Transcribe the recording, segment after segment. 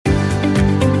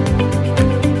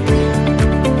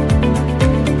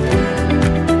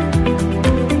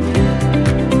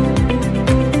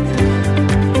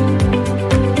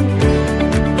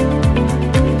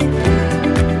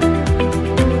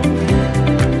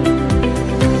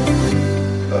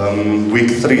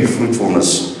week 3,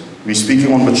 fruitfulness. We're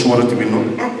speaking on maturity. We know.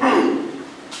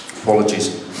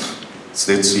 Apologies. It's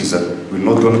that season. We're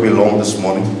not going to be long this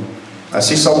morning. I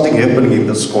see something happening in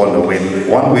this corner when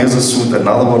one wears a suit,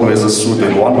 another one wears a suit,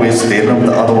 and one wears denim,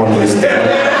 the other one wears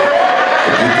denim.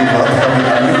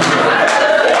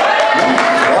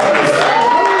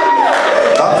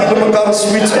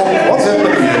 Switch on. What's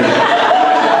happening here?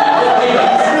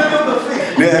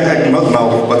 Not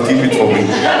now, but keep it for me.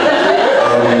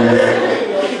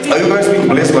 Are you guys being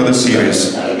blessed by this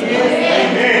series?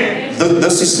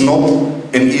 This is not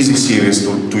an easy series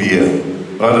to hear.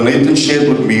 Brother Nathan shared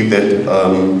with me that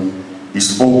he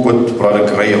spoke with Brother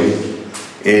Graham,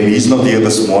 and he's not here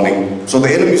this morning. So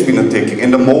the enemy's been attacking.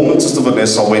 In the moment, Sister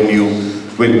Vanessa,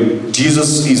 when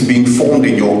Jesus is being formed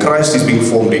in you, or Christ is being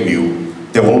formed in you,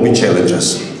 there will be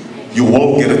challenges. You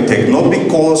will get attacked, not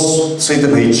because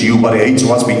Satan hates you, but he hates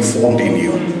what's being formed in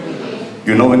you.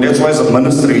 You know, and that's why as a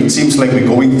ministry, it seems like we're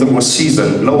going through a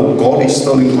season. No, God is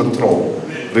still in control.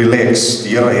 Relax,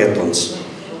 the Here ahead ones.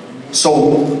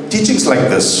 So, teachings like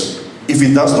this, if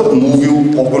it does not move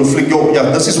you or conflict you,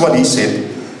 yeah, this is what he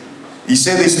said. He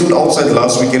said they stood outside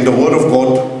last week and the word of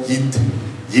God hit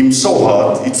him so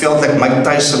hard, it felt like Mike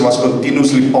Tyson was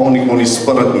continuously pounding on his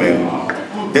spirit, man.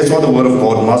 That's what the word of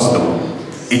God must do.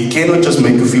 It cannot just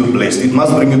make you feel blessed. It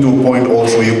must bring you to a point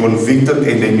also where you're convicted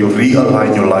and then you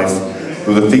realign your life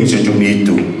to the things that you need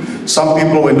to. Some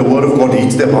people, when the word of God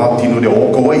hits them hard, you know, they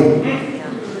walk away.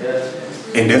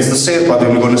 And that's the sad part,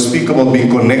 and we're going to speak about being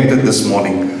connected this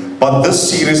morning. But this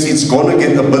series, it's going to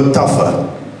get a bit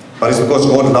tougher. But it's because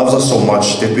God loves us so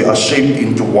much that we are shaped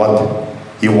into what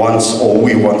He wants or who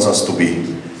He wants us to be.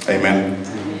 Amen.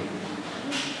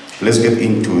 Let's get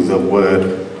into the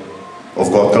word of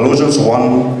God. Colossians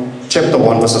 1, chapter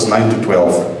 1, verses 9 to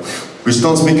 12. We're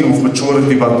still speaking of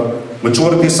maturity, but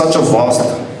maturity is such a vast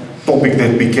topic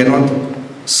that we cannot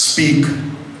speak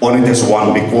on it as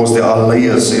one because there are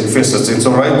layers and facets. And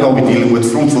so right now we're dealing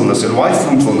with fruitfulness. And why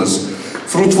fruitfulness?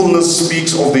 Fruitfulness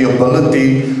speaks of the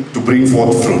ability to bring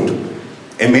forth fruit.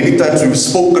 And many times we've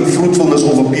spoken fruitfulness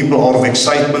over people out of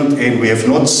excitement, and we have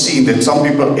not seen that some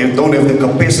people don't have the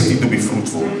capacity to be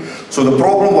fruitful. So the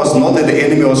problem was not that the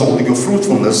enemy was holding your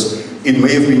fruitfulness, it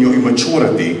may have been your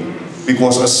immaturity,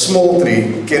 because a small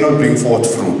tree cannot bring forth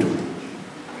fruit.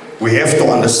 We have to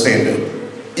understand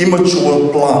it.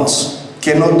 Immature plants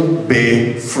cannot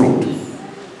bear fruit.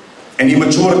 And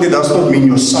immaturity does not mean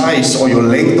your size or your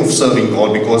length of serving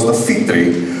God, because the fig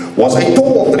tree was a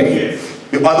tall tree.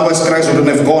 Otherwise Christ wouldn't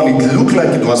have gone. It looked like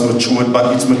it was matured,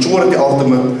 but its maturity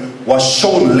ultimate was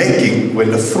shown lacking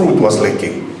when the fruit was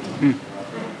lacking.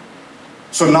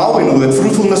 So now we know that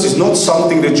fruitfulness is not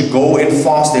something that you go and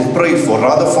fast and pray for.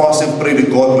 Rather fast and pray that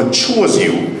God matures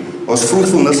you, because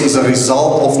fruitfulness is a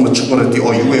result of maturity,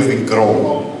 or you have been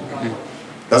grown.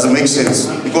 Does it make sense?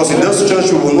 Because in this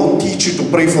church we will not teach you to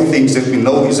pray for things that we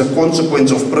know is a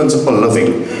consequence of principle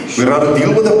living. We rather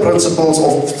deal with the principles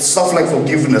of stuff like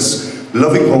forgiveness,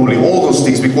 living holy, all those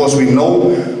things, because we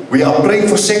know we are praying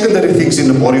for secondary things in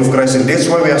the body of Christ, and that's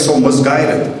why we are so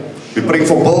misguided. We're praying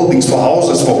for buildings, for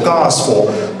houses, for cars,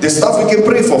 for there's stuff we can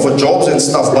pray for jobs and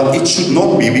stuff, but it should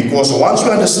not be, because once we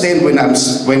understand when I'm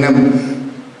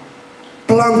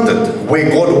planted where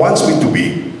God wants me to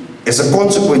be, as a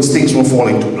consequence, things will fall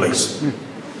into place.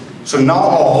 So now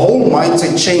our whole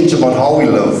mindset change about how we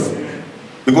live.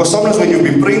 Because sometimes when you've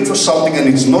been praying for something and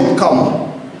it's not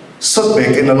come, sit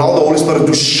back and allow the Holy Spirit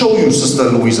to show you, Sister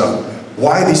Louisa,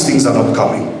 why these things are not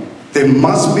coming. There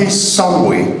must be some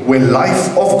way where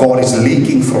life of God is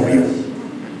leaking from you.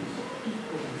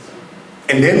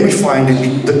 And then we find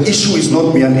that the issue is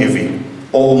not me and Evie,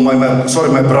 or my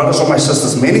brothers or my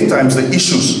sisters. Many times the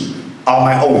issues are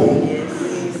my own.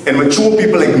 And mature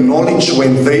people acknowledge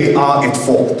when they are at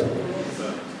fault.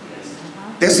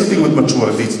 That's the thing with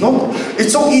maturity.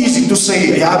 It's so easy to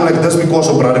say, yeah, I'm like this because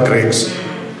of Brother Greg's.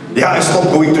 Yeah, I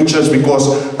stopped going to church because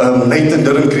Nathan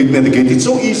didn't greet me at the gate. It's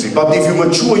so easy. But if you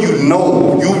mature, you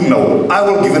know, I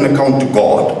will give an account to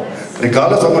God.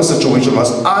 Regardless of what my situation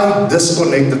was, I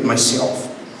disconnected myself.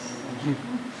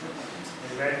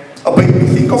 A baby,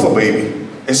 think of a baby,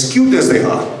 as cute as they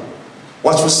are.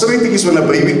 What's frustrating is when a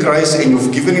baby cries and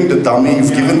you've given him the dummy,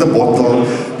 you've given the bottle,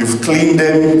 you've cleaned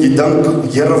them, you don't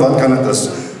hear what kind of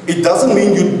this. It doesn't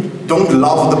mean you don't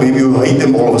love the baby or hate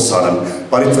them all of a sudden,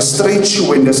 but it frustrates you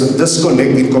when there's a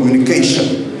disconnect in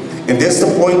communication. And that's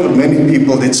the point with many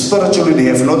people, that spiritually they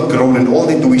have not grown and all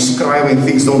they do is cry when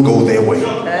things don't go their way.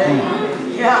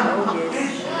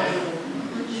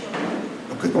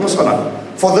 Okay, come on.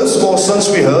 For this cause, since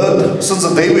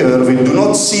the day we heard of it, do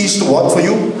not cease to what for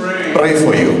you? Pray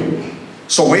for you.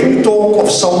 So when you talk of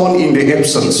someone in their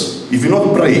absence, if you're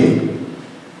not praying,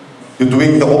 you're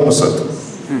doing the opposite.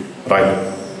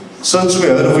 Right? Since we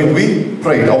heard of it, we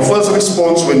prayed. Our first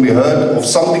response when we heard of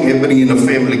something happening in a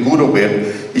family, good or bad,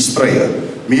 is prayer.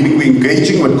 Meaning we're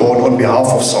engaging with God on behalf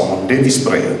of someone. That is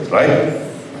prayer, right?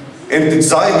 And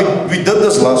Zion, we did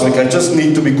this last week. I just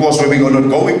need to, because where we're going to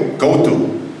go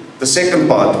to the second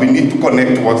part, we need to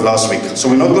connect to what last week. So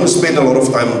we're not going to spend a lot of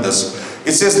time on this.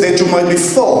 It says that you might be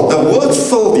filled. The word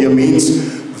filled here means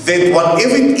that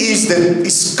whatever it is that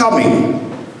is coming,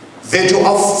 that you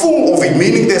are full of it,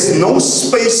 meaning there's no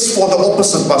space for the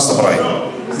opposite, Pastor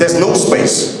Brian. There's no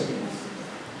space.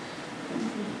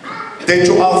 That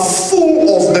you are full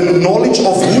of the knowledge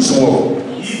of whose will?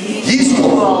 His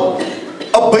will.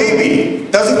 A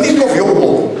baby doesn't think of your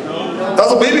will.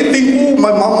 Does a baby think, oh,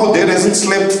 my mom or dad hasn't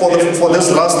slept for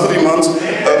this last 3 months,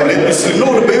 let me sleep.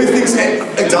 No, the baby thinks,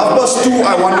 it's 2:30,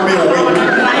 I want to be awake.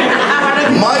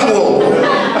 My will.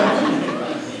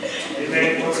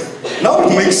 Now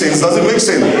it makes sense. Does it make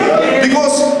sense?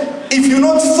 Because if you're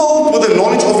not filled with the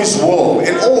knowledge of His will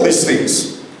and all these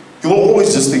things, you will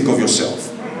always just think of yourself.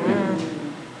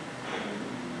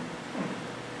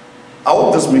 I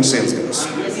hope this makes sense, guys.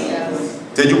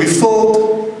 That you'll be filled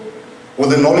with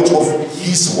the knowledge of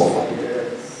His will.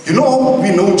 You know how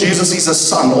we know Jesus is a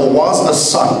son or was a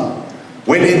son?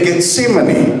 When in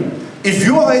Gethsemane, if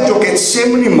you are at your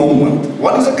Gethsemane moment,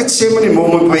 what is a Gethsemane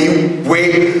moment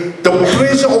where the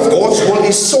pressure of God's will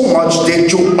is so much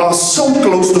that you are so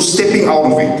close to stepping out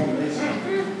of it?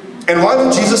 And why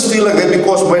did Jesus feel like that?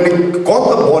 Because when He got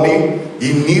the body,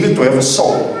 He needed to have a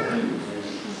soul.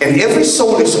 And every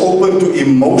soul is open to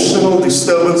emotional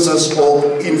disturbances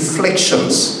or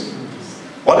inflections.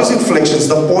 What is inflections?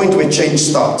 The point where change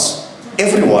starts.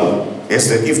 Everyone has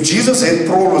that. If Jesus had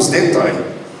problems that time,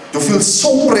 to feel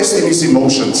so pressed in his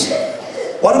emotions,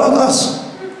 what about us?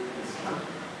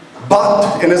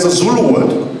 But, and as a Zulu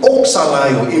word,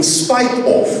 oksalayo, in spite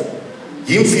of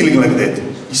him feeling like that,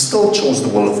 he still chose the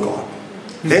will of God.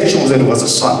 That shows that he was a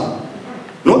son.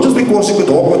 Not just because he could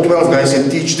walk with 12 guys and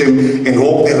teach them and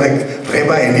walk there like,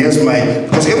 Rabbi, and here's my...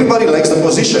 Because everybody likes the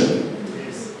position.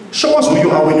 Show us who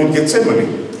you are when you get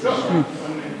Gethsemane.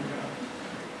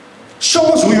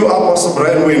 Show us who you are, Pastor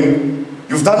Brian, when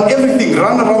you've done everything,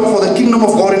 run around for the kingdom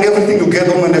of God and everything, you get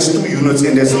home and there's 2 units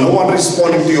and there's no one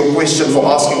responding to your question for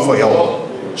asking for help.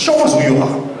 Show us who you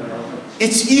are.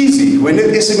 It's easy when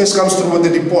that SMS comes through with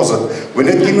the deposit, when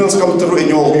that emails come through and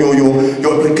your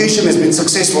application has been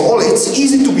successful. It's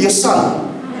easy to be a son.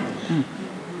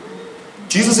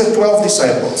 Jesus had 12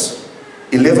 disciples.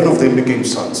 11 of them became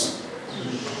sons.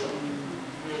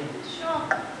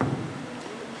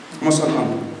 Kom ons gaan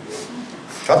aan.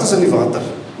 Gat is in die water,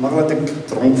 maar laat ek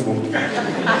dronk voel.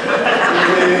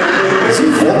 Is die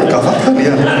vodka, wat gaan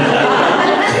hier?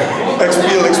 Ek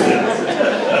speel.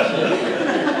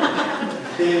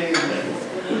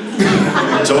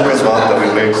 Joke is water,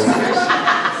 relax.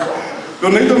 Jy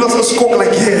net om as geskok,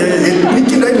 like, jy nie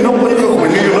kierie nou maar gegooi,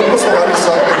 nie, jy nou pas waar die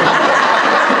saak.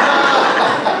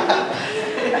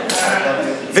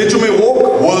 That you may walk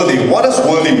worthy. What does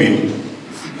worthy mean?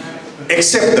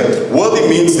 Accepted. Worthy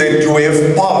means that you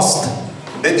have passed.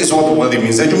 That is what worthy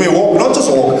means. That you may walk, not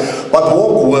just walk, but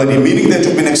walk worthy, meaning that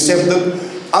you've been accepted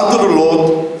unto the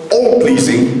Lord, all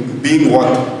pleasing, being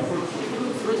what?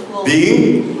 Fruitful.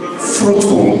 Being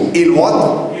fruitful. In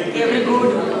what? Every good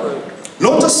work.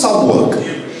 Not just some work.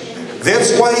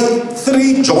 That's why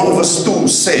 3 John verse 2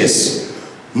 says,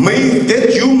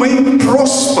 that you may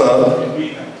prosper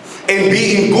and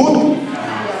be in good,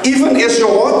 even as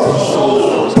your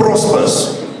what? Prospers.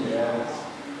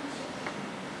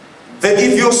 That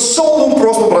if your soul don't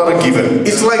prosper, brother, given.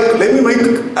 It's like,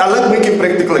 I like making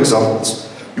practical examples.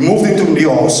 You moved into a new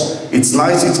house. It's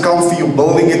nice, it's comfy, you're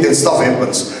building it and stuff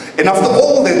happens. And after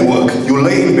all that work, you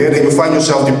lay in bed and you find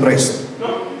yourself depressed.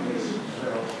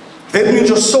 That means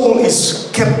your soul is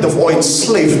captive or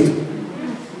enslaved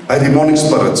by demonic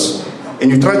spirits. And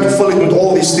you try to fill it with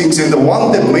all these things, and the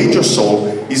one that made your soul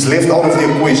is left out of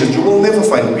the equation. You will never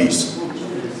find peace.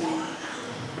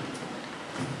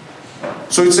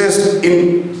 So it says,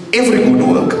 in every good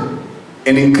work,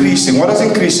 and increasing. What does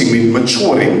increasing mean?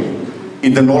 Maturing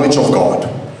in the knowledge of God.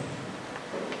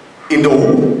 In the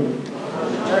who?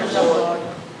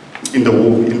 In the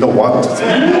who? In the what?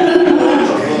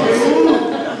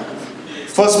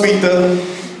 1 Peter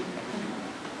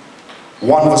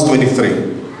 1 verse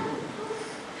 23.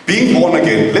 Being born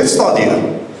again. Let's start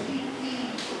here.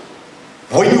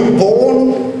 When you're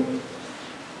born,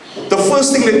 the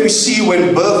first thing that we see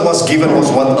when birth was given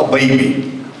was what? A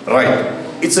baby. Right?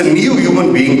 It's a new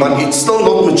human being, but it's still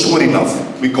not mature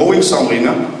enough. We're going somewhere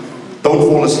now. The Don't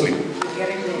fall asleep.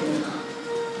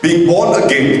 Being born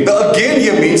again. The again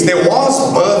here means there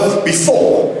was birth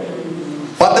before,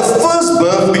 but the first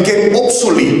birth became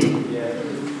obsolete.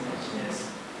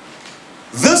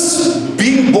 This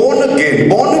being born again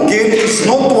is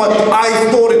not what I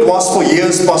thought it was for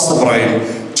years, Pastor Brian.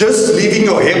 Just leaving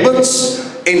your habits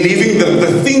and leaving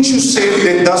the things you said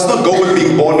that does not go with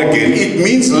being born again. It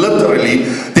means literally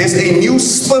there's a new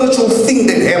spiritual thing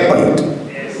that happened.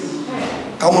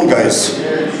 Come on, guys.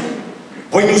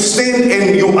 When you stand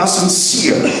and you are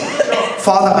sincere,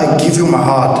 Father, I give you my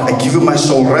heart, I give you my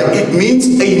soul, right? It means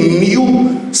a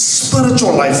new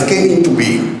spiritual life came into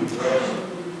being.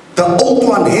 The old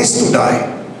one has to die.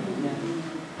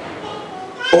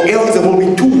 Or else there will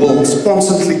be two worlds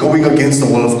constantly going against the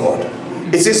will of God.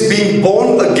 It says being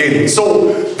born again.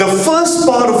 So the first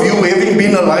part of you having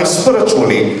been alive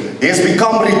spiritually has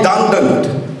become redundant.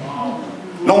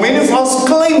 Now many of us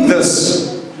claim this,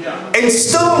 and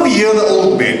still we hear the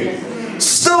old man.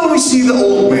 Still we see the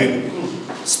old man.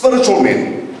 Spiritual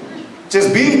men. It says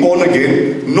being born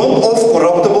again, not of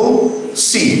corruptible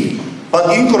seed, but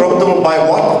incorruptible by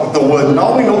what? The word.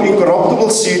 Now we know incorruptible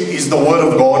seed is the word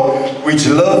of God, which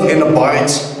lives and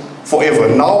abides forever.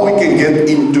 Now we can get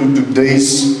into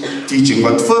today's teaching.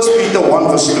 But 1 Peter 1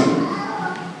 verse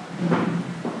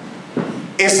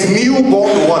 2. As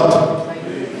newborn what?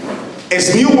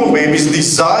 As newborn babies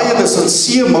desire the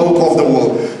sincere milk of the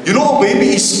world. You know a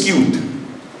baby is cute.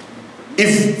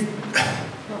 If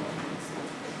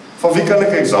van wie kan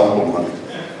ek 'n example maak?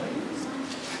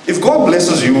 If God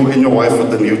blesses you and your wife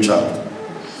with a new child,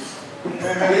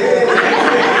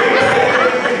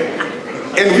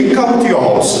 and we come to your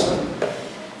house,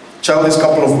 child is a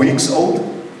couple of weeks old,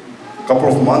 a couple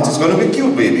of months, it's going to be a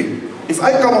cute baby. If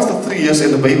I come after 3 years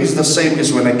and the baby is the same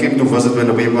as when I came to visit when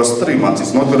the baby was 3 months,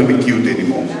 it's not going to be cute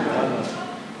anymore.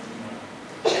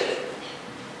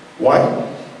 Why?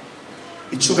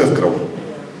 It should have grown.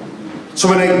 So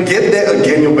when I get there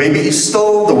again, your baby is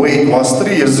still the way it was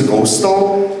 3 years ago,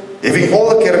 still having all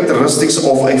the characteristics of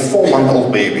a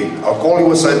 4-month-old baby. I'll call you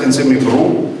aside and say, "Me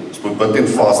bro, it's a bit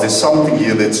fast. There's something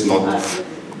here that's not."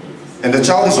 And the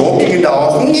child is walking in the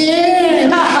house.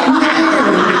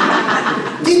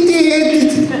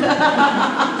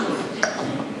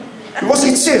 Because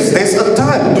it says there's a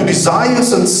time to desire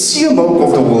sincere milk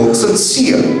of the world,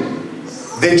 sincere,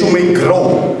 that you may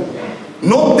grow.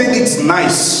 Not that it's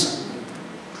nice.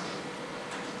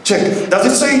 Check. Does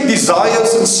it say desire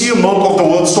sincere milk of the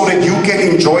world so that you can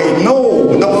enjoy it?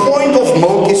 No. The point of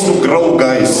milk is to grow,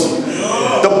 guys.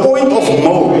 The point of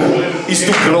milk is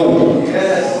to grow.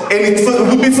 And it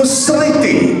would be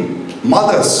frustrating,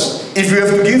 mothers, if you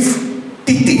have to give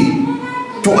titi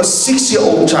to a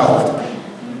 6-year-old child.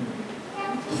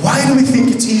 Why do we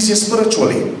think it's easier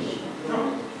spiritually?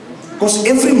 Because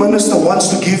every minister wants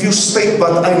to give you steak,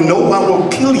 but I know I will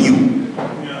kill you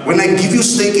when I give you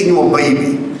steak and you're a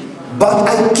baby. But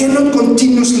I cannot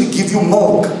continuously give you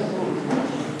milk.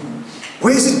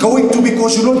 Where is it going to?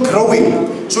 Because you're not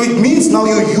growing. So it means now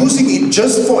you're using it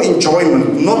just for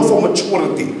enjoyment, not for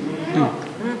maturity.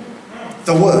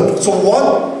 The word. So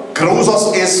what grows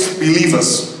us as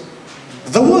believers?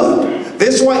 The word.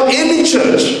 That's why any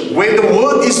church where the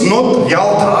word is not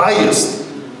held highest,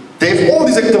 they have all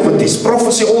these activities,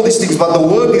 prophecy, all these things, but the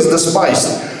word is despised.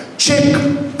 Check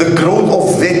the growth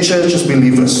of their church as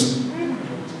believers.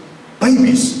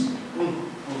 Babies.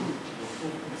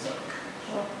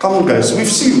 Come on, guys, we've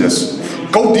seen this.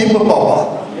 Go deeper,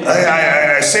 Papa.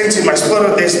 I sense in my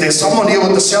spirit there's someone here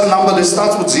with a cell number that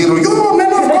starts with 0. You're a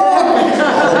man of God.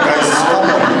 Oh, guys, come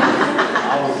on.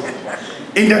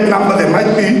 In that number there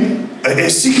might be a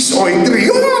 6 or a 3.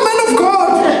 You're a man of God.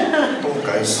 Oh,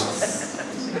 guys.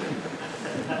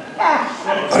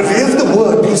 But if you have the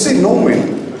word, you say no man.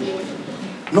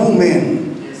 No man.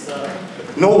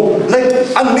 No, like,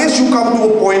 unless you come to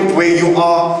a point where you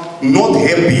are not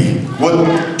happy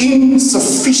with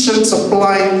insufficient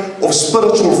supply of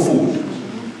spiritual food,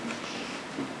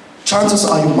 chances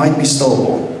are you might be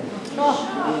stillborn.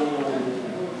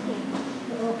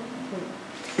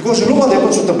 Because you know what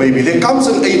happens with the baby? There comes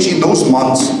an age in those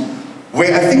months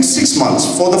where I think 6 months,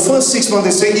 for the first 6 months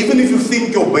they say even if you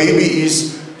think your baby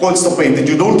is constipated,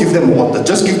 you don't give them water,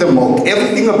 just give them milk.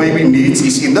 Everything a baby needs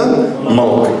is in the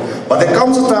milk. But there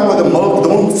comes a time where the milk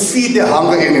don't feed their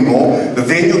hunger anymore.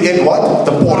 Then you add what?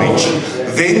 The porridge.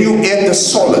 Then you add the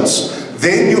solids.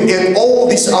 Then you add all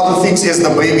these other things as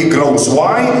the baby grows.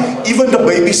 Why? Even the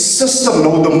baby's system,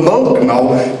 now the milk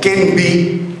now can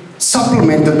be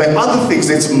supplemented by other things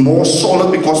that's more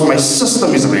solid because my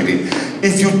system is ready.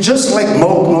 If you just like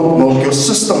milk, not milk, your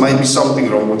system might be something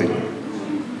wrong with it.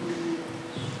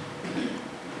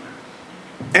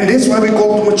 And that's why we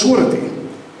call to maturity.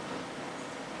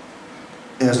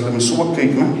 Yes, let me show a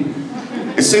cake, man.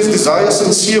 It says, desire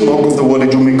sincere milk of the word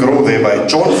that you may grow thereby.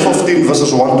 John 15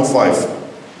 verses 1 to 5.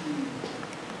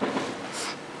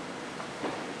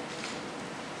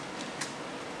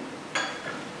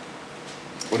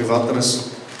 What if water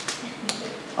is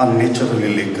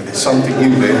unnaturally lekker? There's something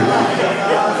in there.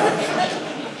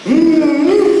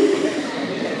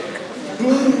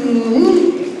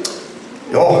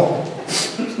 Yeah.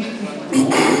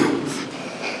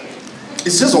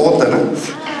 It's just water, no?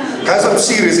 Guys, I'm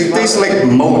serious. It tastes like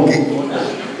milk.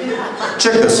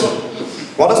 Check this.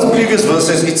 What does the previous verse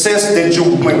say? It says that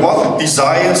you may what?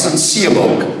 Desire sincere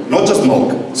milk. Not just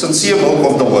milk. Sincere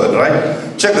milk of the word,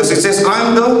 right? Check this. It says,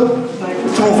 I'm the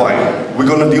true vine. We're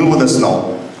going to deal with this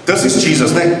now. This is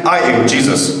Jesus. I am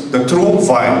Jesus, the true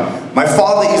vine. My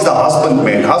Father is the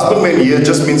husbandman. Husbandman here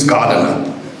just means gardener.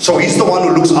 So he's the one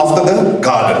who looks after the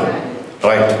garden.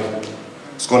 Right?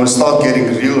 It's going to start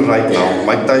getting real right now.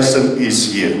 Mike Tyson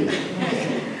is here.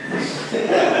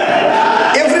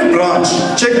 Every branch,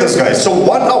 check this guys. So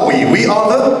what are we? We are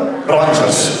the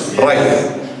branches. Right?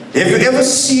 Have you ever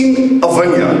seen a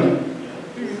vineyard?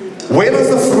 Where does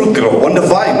the fruit grow? On the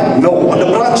vine? No, on the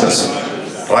branches.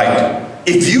 Right?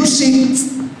 If you see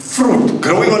fruit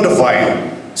growing on the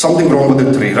vine, something wrong with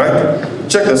the tree, right?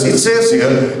 Check this. It says here,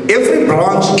 every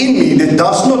branch in me that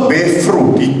does not bear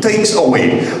fruit, he takes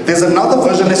away. There's another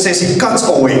version that says he cuts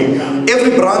away.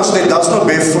 Every branch that does not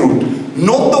bear fruit,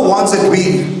 not the ones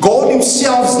that God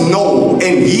himself knows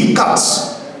and he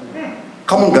cuts.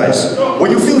 Come on guys.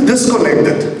 When you feel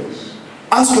disconnected,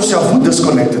 ask yourself, who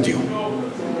disconnected you?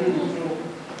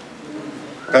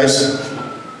 Guys,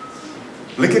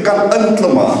 like you can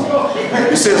unklim.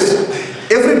 He says,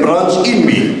 every branch in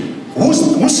me.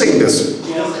 Who's saying this?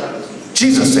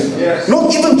 Jesus said. Yes.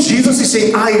 Not even Jesus is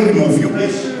saying, I remove you.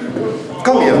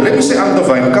 Come here. Let me say, I'm the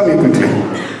vine. Come here quickly.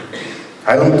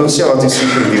 I don't know what is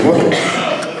secretly.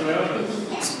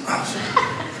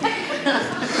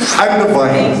 I'm the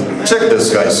vine. Check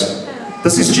this, guys.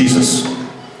 This is Jesus.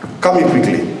 Come here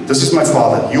quickly. This is my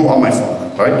Father. You are my Father,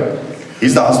 right?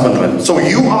 He's the husbandman. So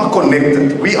you are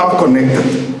connected. We are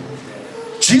connected.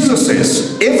 Jesus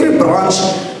says, every branch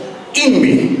in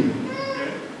me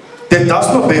that does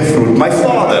not bear fruit, my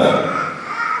Father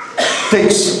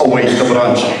takes away the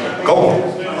branch. Go.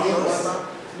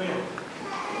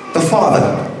 The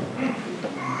Father.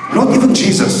 Not even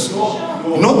Jesus.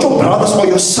 Not your brothers or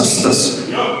your sisters.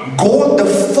 God the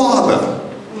Father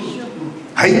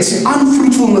hates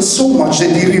unfruitfulness so much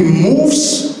that he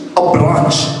removes a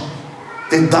branch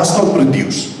that does not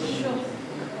produce.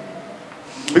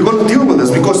 We're going to deal with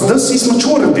this because this is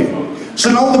maturity. So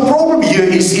now the problem here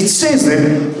is, it says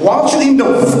that while you're in the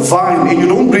vine and you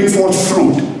don't bring forth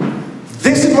fruit,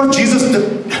 this is what Jesus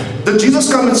did. Did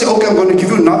Jesus come and say, okay, I'm going to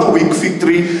give you another week fig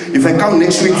tree. If I come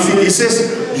next week, fig. He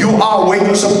says, you are where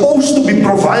you're supposed to be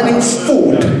providing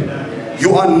food.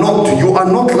 You are not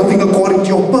living according to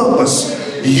your purpose.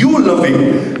 You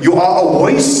living, you are a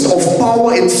waste of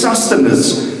power and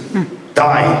sustenance.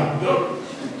 Die.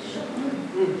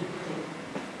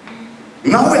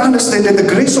 Now we understand that the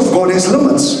grace of God has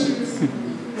limits.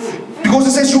 Because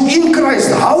it says, you're in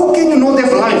Christ. How can you not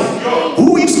have life?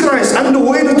 Who is Christ? I'm the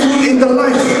way, the truth, and the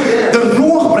life. The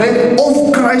ruach breath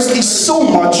of Christ is so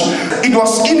much. It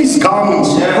was in his garments.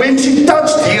 When she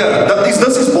touched here, that is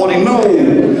this his body. No.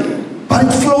 But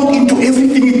it flowed into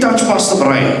everything he touched, Pastor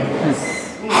Brian.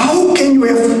 How can you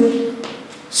have...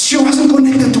 She wasn't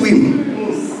connected to him.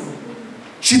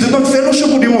 She did not fellowship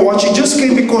with him or what. She just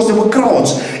came because there were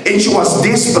crowds. And she was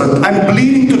desperate. I'm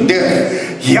bleeding to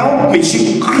death. Help me.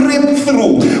 She crept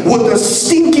through with the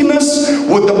stinkiness,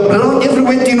 with the blood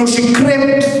everywhere. You know, she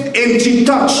crept and she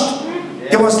touched.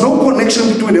 There was no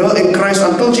connection between her and Christ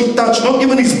until she touched not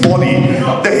even his body,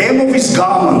 the hem of his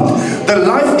garment. The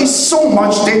life is so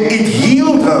much that it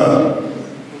healed her.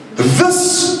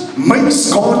 This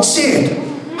makes God sad.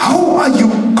 How are you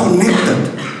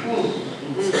connected?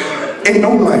 And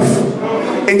no life.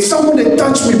 And someone that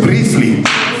touched me briefly.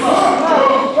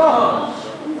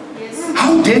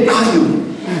 How dead are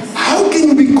you? How can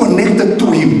you be connected to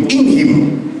him, in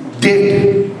him,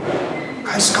 dead?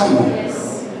 Guys, come on.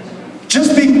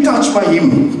 Just being touched by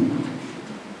him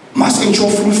must ensure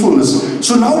fruitfulness.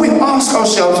 So now we ask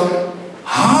ourselves,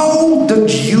 how did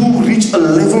you reach a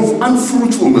level of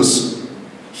unfruitfulness,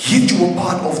 yet you were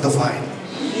part of the vine?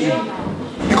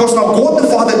 Because now God the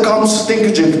Father comes, thank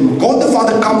you gentlemen, God the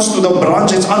Father comes to the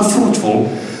branch that's unfruitful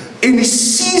and he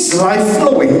sees life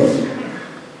flowing,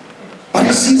 but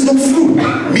he sees no fruit,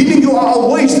 meaning you are a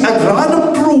waste. I'd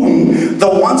rather prune the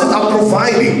ones that are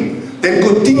providing than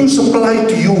continue supply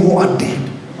to you who are dead.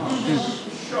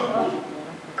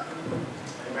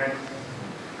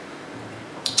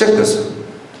 Check this.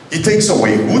 He takes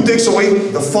away. Who takes away?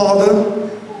 The Father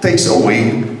takes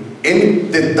away,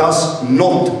 and that does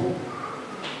not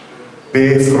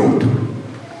bear fruit.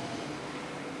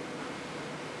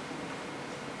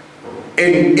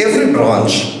 And every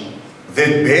branch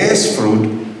that bears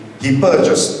fruit, he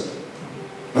purges.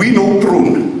 We know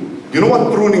prune. You know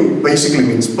what pruning basically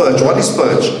means? Purge. What is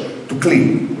purge? To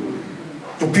clean,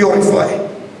 to purify.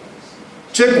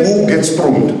 Check who gets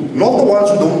pruned. Not the ones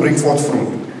who don't bring forth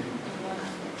fruit.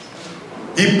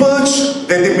 He purged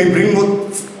that they may bring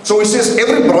forth. So he says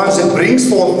every branch that brings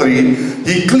forth tree,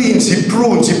 he cleans, he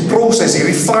prunes, he processes, he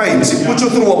refines, he puts you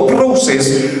through a process,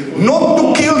 not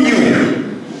to kill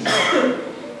you,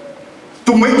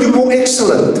 to make you more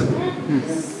excellent.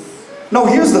 Now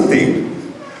here's the thing.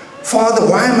 Father,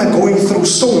 why am I going through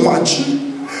so much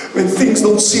when things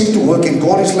don't seem to work? And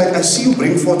God is like, I see you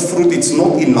bring forth fruit, it's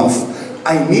not enough.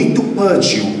 I need to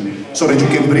purge you so that you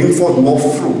can bring forth more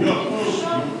fruit.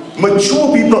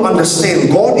 Mature people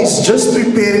understand God is just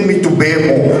preparing me to bear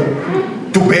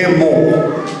more. To bear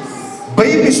more.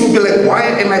 Babies will be like, why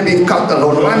am I being cut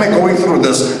alone? Why am I going through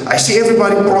this? I see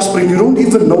everybody prospering. You don't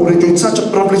even know that you're in such a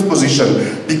privileged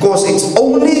position, because it's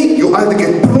only you either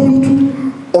get pruned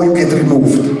or you get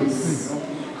removed.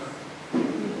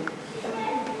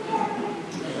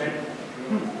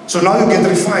 So now you get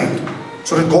refined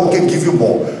so that God can give you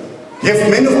more. Yet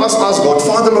many of us ask God,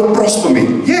 Father, Lord, prosper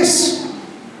me. Yes.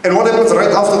 And what happens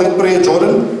right after that prayer,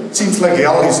 Jordan? It seems like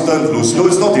hell is turned loose. No,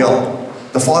 it's not hell.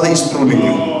 The Father is pruning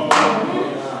you.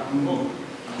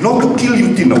 Not to kill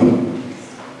you, Tino.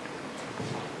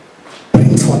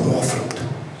 Bring forth more fruit.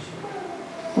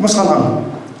 Kom ons gaan aan.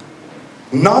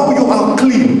 Now you are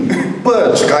clean.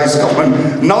 Purged, guys, come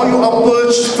on. Now you are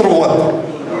purged through what?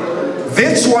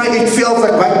 That's why it felt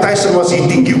like Mike Tyson was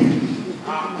eating you.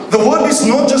 The word is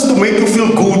not just to make you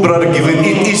feel good, Brother Given.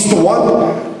 It is to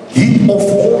what? Heat off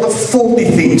all the faulty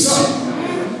things.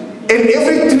 And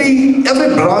every tree,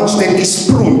 every branch that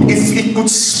is pruned, if it could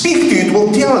speak to you, it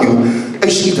will tell you,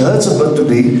 it hurts a bit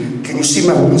today. Can you see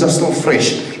my wounds are still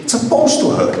fresh? It's supposed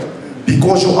to hurt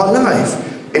because you are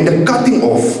alive. And the cutting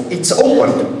off, it's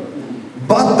opened.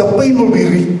 But the pain will be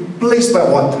replaced by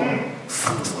what?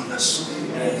 Fruitfulness.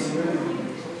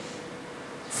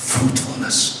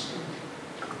 Fruitfulness.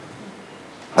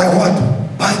 By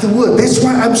what? By the word. That's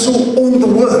why I'm so on the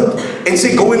word. And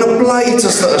say, go and apply it,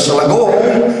 Sister Ursula. Go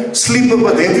home, sleep a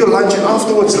bit, have your lunch, and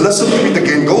afterwards listen to it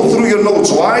again. Go through your notes.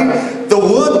 Why? The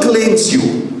word cleans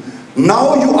you.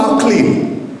 Now you are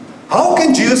clean. How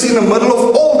can Jesus, in the middle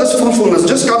of all this fruitfulness,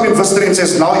 just come in verse 3 and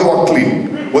says, now you are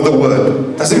clean with the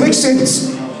word? Does it make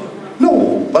sense?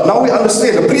 No. But now we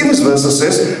understand. The previous verse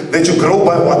says that you grow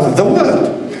by what? The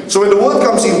word. So when the word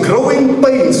comes in, growing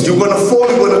pains, you're going to fall,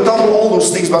 you're going to tumble, all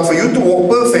those things. But for you to walk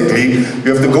perfectly,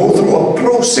 you have to go through a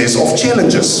process of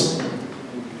challenges.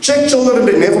 Check children,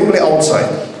 they never play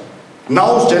outside.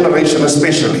 Now's generation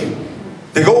especially.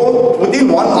 They go, within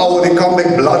 1 hour, they come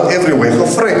back blood everywhere.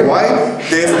 Afraid. Why?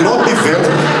 They have not developed.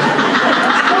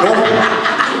 No,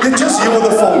 they just here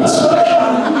with the phones.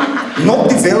 Not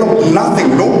developed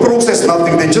nothing, no process,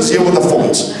 nothing. They just here with the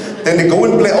phones. Then they go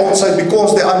and play outside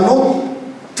because they are not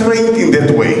trained in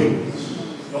that way.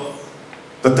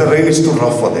 The terrain is too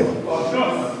rough for them.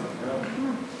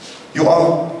 You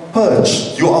are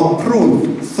purged, you are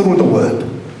pruned through the word.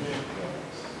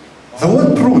 The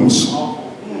word prunes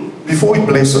before he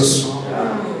blesses.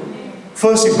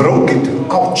 First he broke it,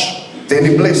 ouch. Then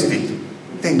he blessed it.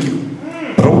 Thank you.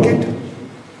 Broke it,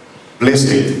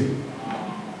 blessed it.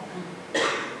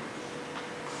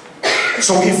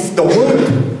 So if the word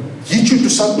hit you to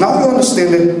something, now you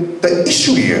understand that the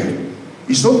issue here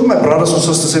is not my brothers and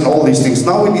sisters and all these things.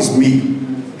 Now it is me.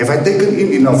 Have I taken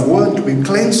in enough word to be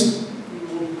cleansed?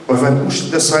 Or have I pushed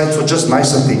it aside for just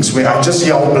nicer things, where I just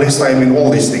hear how blessed I am in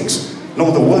all these things? No,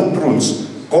 the word prunes.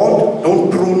 God, don't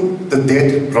prune the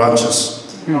dead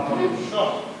branches.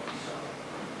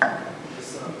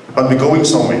 But we're going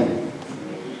somewhere.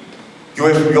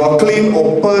 You are clean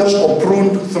or purged or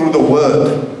pruned through the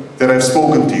word that I've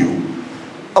spoken to you.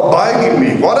 Abide in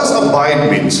me. What does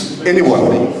abide means?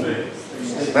 Anyone?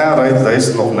 Yeah, right, that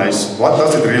is not nice. What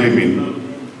does it really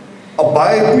mean?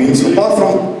 Abide means, apart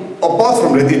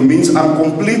from that, it means I'm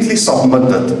completely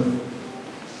submitted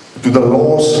to the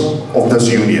laws of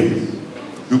this union.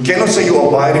 You cannot say you're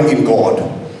abiding in God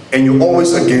and you're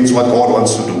always against what God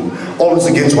wants to do, always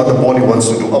against what the body wants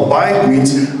to do. Abide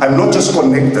means I'm not just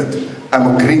connected,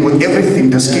 I'm agreeing with everything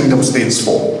this kingdom stands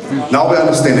for. Now we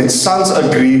understand that sons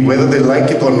agree whether they like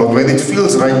it or not, whether it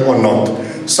feels right or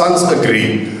not. Sons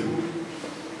agree.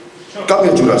 Come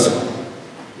here, Judas.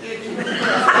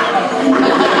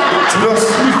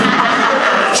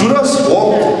 Judas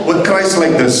walked with Christ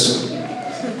like this.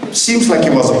 Seems like he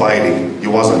was abiding. He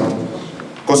wasn't.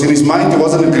 Because in his mind, he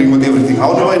wasn't agreeing with everything.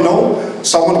 How do I know?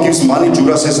 Someone gives money,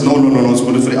 Judas says, no, it's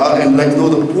good for you. And like, no,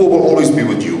 the poor will always be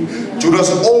with you.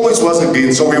 Judas always was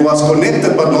against, so he was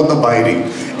connected but not abiding.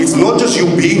 It's not just you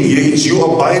being here, it's you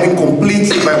abiding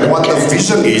completely by what the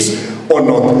vision is or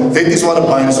not. That is what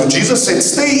abiding. So Jesus said,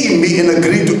 stay in me and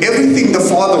agree to everything the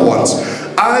Father wants.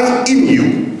 I in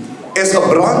you, as a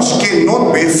branch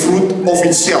cannot bear fruit of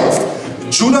itself.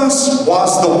 Judas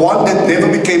was the one that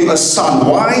never became a son.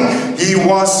 Why? He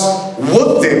was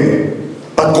with them,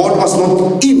 but God was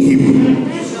not in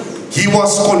him. He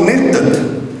was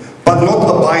connected, but not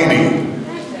abiding.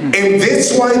 And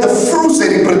that's why the fruits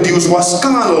that he produced was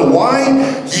carnal. Why?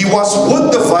 He was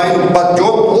with the vine, but you're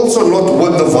also not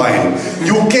with the vine.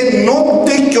 You cannot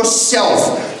take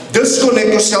yourself, disconnect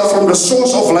yourself from the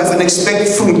source of life and expect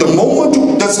fruit. The moment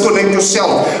you disconnect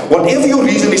yourself, whatever your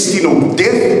reason is,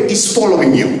 death is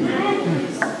following you.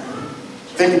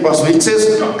 Thank you, Pastor. It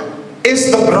says, as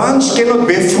the branch cannot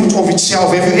bear fruit of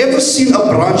itself. Have you ever seen a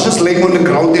branch just laying on the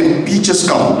ground and peaches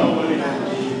come?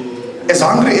 As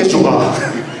hungry as you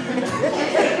are.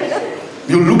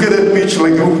 You look at that peach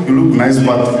like, oh, you look nice,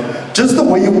 but just the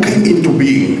way you came into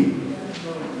being,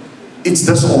 it's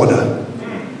disorder.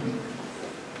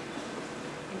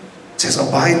 It says,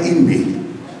 abide in me.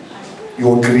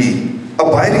 You agree.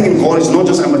 Abiding in God is not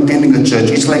just I'm attending a church.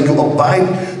 It's like you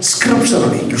abide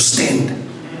scripturally. You stand.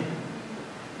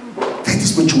 That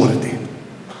is maturity.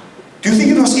 Do you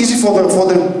think it was easy for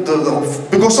the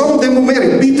because some of them were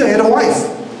married. Peter had a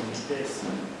wife.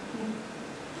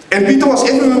 And Peter was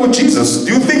everywhere with Jesus.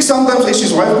 Do you think sometimes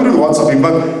his wife couldn't WhatsApp him?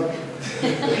 But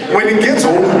when he gets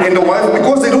home and the wife,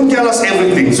 because they don't tell us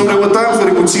everything, so there were times where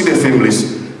they could see their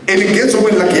families. And he gets home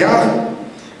and like, yeah,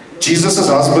 Jesus'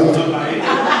 husband,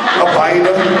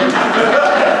 abider,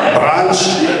 branch,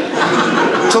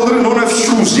 children don't have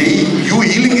shoes, you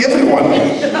healing everyone.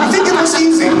 You think it was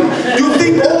easy? Do you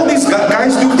think all these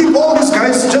guys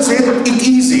just had it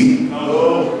easy?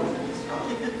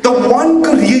 The one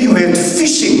career you had,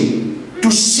 fishing,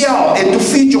 to sell and to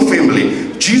feed your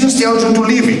family, Jesus tells you to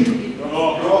leave it.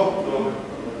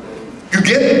 You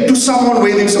get to someone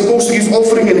where they're supposed to give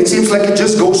offering and it seems like it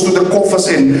just goes to the coffers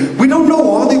and we don't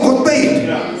know how they got paid.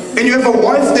 And you have a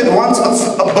wife that wants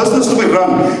a business to be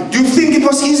run. Do you think it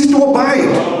was easy to abide?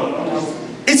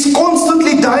 It's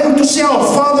constantly dying to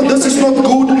self. Father, this is not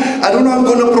good. I don't know how I'm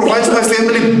going to provide for my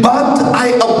family, but I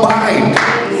abide.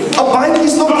 Abiding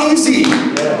is not easy.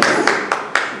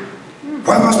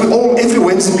 Why must we all every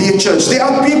Wednesday be at church? There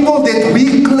are people that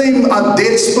we claim are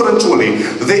dead spiritually.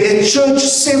 They're at church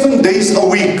 7 days a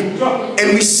week.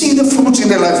 And we see the fruits in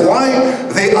their life. Why?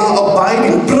 They are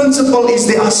abiding. Principle is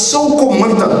they are so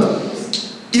committed.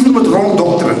 Even with wrong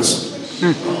doctrines.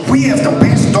 We have the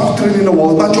best doctrine in the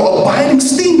world, but your abiding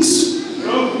stinks.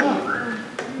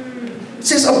 It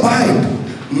says abide.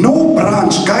 No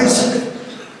branch. Guys,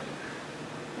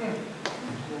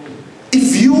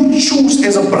 if you choose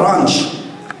as a branch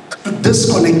to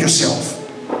disconnect yourself,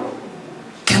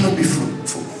 cannot be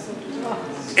fruitful.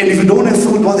 And if you don't have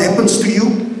fruit, what happens to you?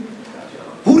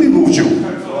 Who removes you?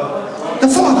 The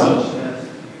Father.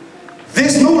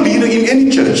 There's no leader in any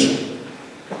church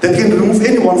that can remove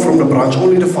anyone from the branch.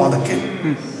 Only the Father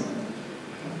can.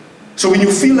 So when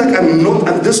you feel like I'm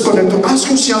disconnected, ask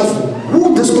yourself,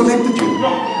 who disconnected you?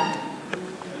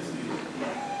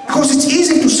 Because it's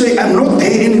easy to say, I'm not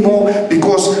there anymore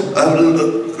because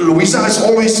Louisa is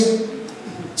always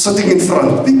sitting in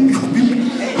front.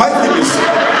 My thing is,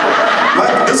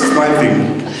 this is my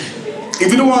thing.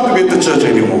 If you don't want to be at the church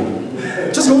anymore,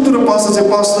 just go to the pastor and say,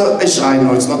 Pastor, I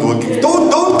know it's not working. Don't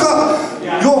come.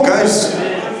 Yo, guys.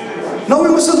 Now we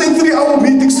were sitting 3-hour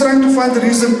meetings trying to find the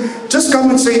reason. Just come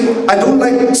and say, I don't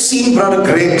like seeing Brother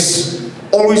Greg's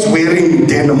always wearing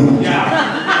denim.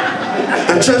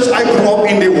 The church I grew up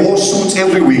in, they wore suits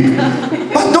every week.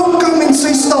 But don't come and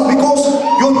say stuff because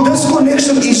your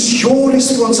disconnection is your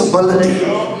responsibility.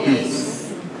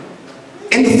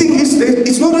 And the thing is that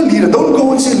it's not a leader. Don't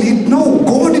go and say lead. No,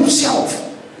 God himself.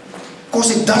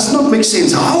 Because it does not make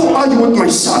sense. How are you with my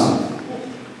son?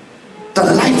 The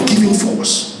life-giving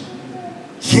force.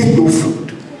 Yet no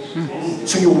fruit.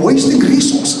 So you're wasting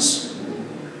resources.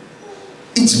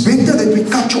 It's better that we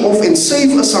cut you off and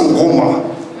save a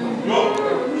sangoma.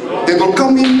 That will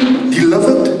come in,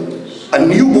 delivered, a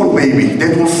newborn baby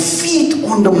that will feed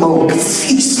on the milk,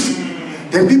 feast.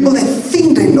 There are people that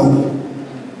think they know.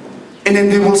 And then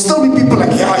there will still be people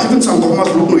like, yeah, even some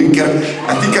gomas look no,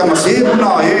 I think I must say,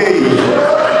 no, hey.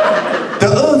 The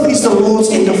earth is the Lord's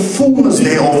and the fullness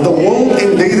thereof, the world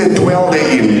and they that dwell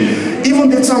therein. Even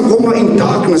that Sangoma in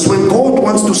darkness, when God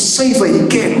wants to save her, He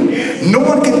can. No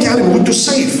one can tell him who to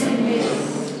save.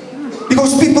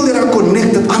 Because people that are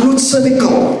connected are not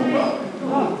cynical.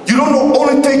 You don't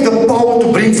only take the power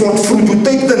to bring forth fruit, you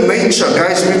take the nature.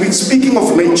 Guys, we've been speaking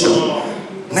of nature.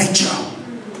 Nature.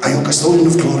 Are you a custodian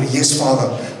of glory? Yes, Father.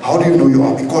 How do you know you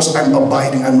are? Because I'm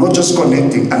abiding. I'm not just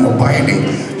connecting, I'm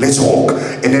abiding. Let's walk.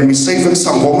 And then we say for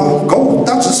Sangoma, go,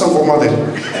 touch the Sangoma then.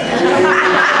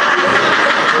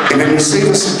 And then we say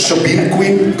for Shabin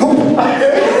Queen, go.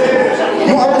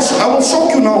 No, I will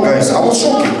shock you now, guys. I will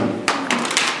shock you.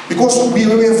 Because we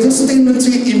have this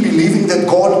tendency in believing that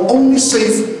God only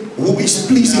saves who is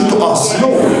pleasing to us.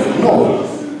 No.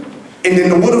 And then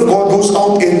the word of God goes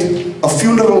out at a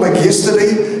funeral like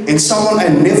yesterday, and someone I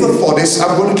never thought this.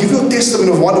 I'm going to give you a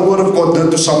testimony of what the word of God did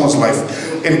to someone's life.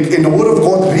 And the word of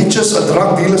God reaches a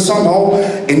drug dealer somehow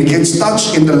and gets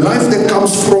touched, and the life that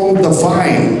comes from the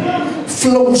vine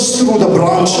flows through the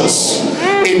branches.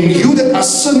 And you that are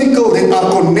cynical, that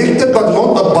are connected but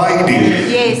not abiding,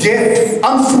 yet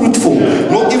unfruitful,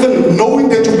 not even knowing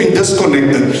that you've been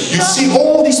disconnected. You see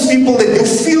all these people that you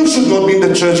feel should not be in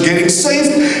the church getting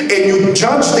saved, and you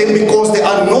judge them because they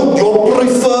are not your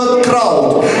preferred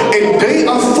crowd. And they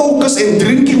are focused and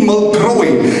drinking milk,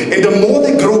 growing. And the more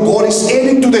they grow, God is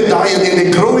adding to the diet, and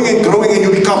they're growing and growing, and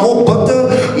you become more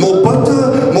bitter, more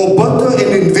bitter, more bitter,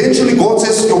 and eventually God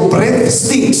says your breath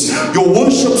stinks, your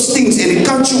worship stinks, and He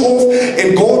cuts you off.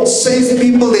 And God saves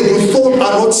people that you thought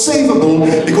are not savable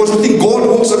because you think God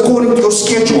works according to your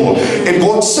schedule. And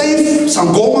God saves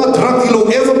Sangoma, drug dealer,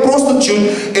 whoever,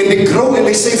 prostitute, and they grow and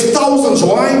they save thousands.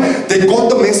 Why? They got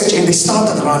the message and they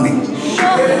started running.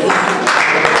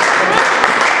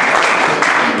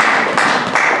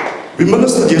 We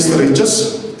ministered yesterday.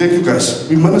 Thank you guys.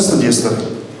 We ministered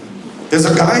yesterday. There's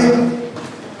a guy,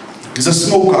 he's a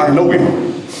smoker, I know him.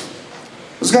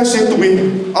 This guy said to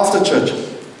me after church,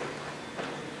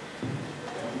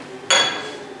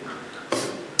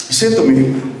 he said to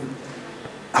me,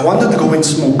 I wanted to go and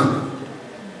smoke,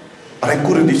 but I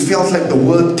couldn't. It felt like the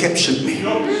word captured me.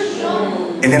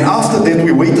 And then after that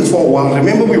we waited for a while.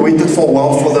 Remember, we waited for a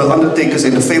while for the undertakers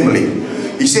and the family.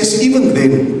 He says, even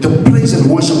then, the praise and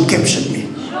worship captured me.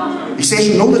 He says,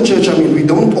 you know the church, we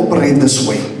don't operate this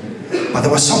way. But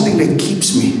there was something that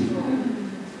keeps me.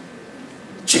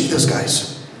 Check this,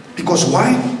 guys. Because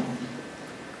why?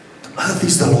 The earth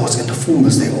is the Lord's and the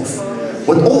fullness thereof.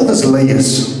 With all these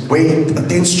layers, where he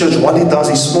attends church, what he does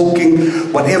is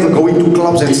smoking, whatever, going to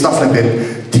clubs and stuff like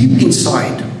that. Deep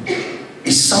inside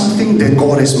is something that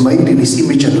God has made in His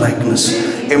image and likeness.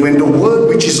 And when the word,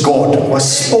 which is God,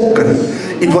 was spoken,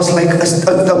 it was like a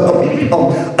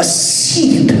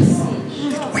seed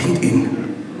that went in.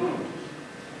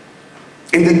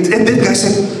 And that guy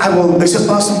said, I said,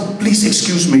 Pastor, please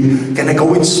excuse me, can I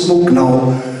go and smoke now?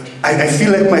 I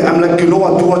feel like I'm like, you know,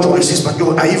 I do what I says, but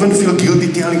I even feel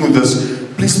guilty telling you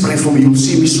this. Please pray for me, you'll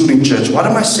see me soon in church. What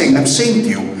am I saying? I'm saying to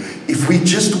you, if we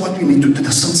just do what we need to do,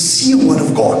 the sincere word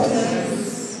of God,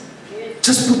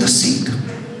 just put the seed.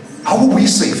 How were we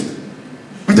saved?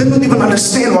 We did not even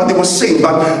understand what they were saying,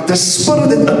 but the spirit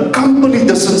that accompanied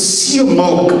the sincere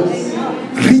milk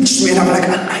reached me, and I'm like,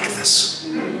 I like this.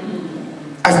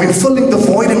 I've been filling the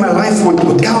void in my life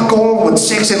with alcohol, with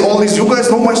sex and all this. You guys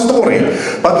know my story.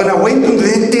 But when I went to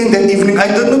that tent that evening, I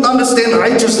did not understand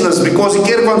righteousness because in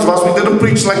Caravans was, we didn't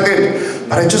preach like that.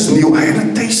 But I just knew I had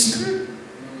a taste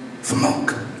for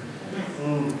milk.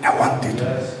 I wanted.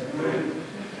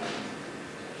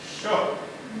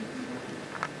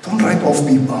 Don't write off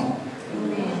people.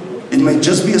 It might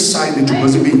just be a sign that you're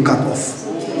busy being cut off.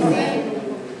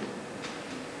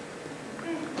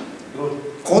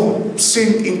 God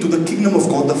sent into the kingdom of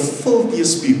God the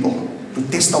filthiest people to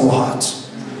test our hearts.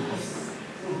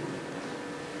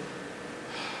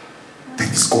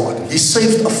 That is God. He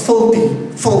saved a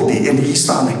filthy and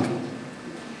Hispanic.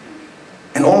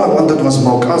 And all I wanted was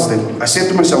milk. I said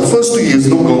to myself, first 2 years,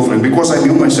 no girlfriend, because I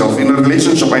knew myself. In a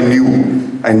relationship, I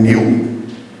knew.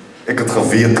 Ek het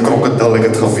geweet, krokodil, ek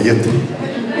het geweet.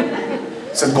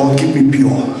 I said, God, keep me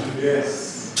pure.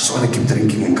 Just want to keep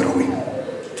drinking and growing.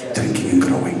 Drinking and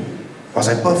growing. Was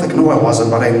I perfect? No, I wasn't,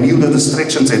 but I knew the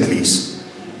distractions at least.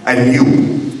 I knew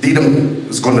Dedem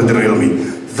is going to derail me.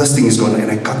 This thing is going to,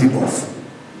 and I cut it off.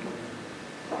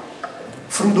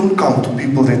 Fruit don't come to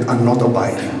people that are not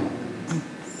abiding.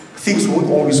 Things won't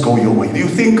always go your way. Do you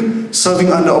think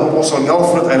serving under Apostle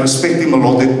Alfred, I respect him a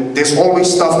lot, that there's always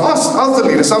stuff, ask the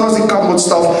leaders, sometimes they come with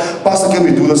stuff, Pastor, can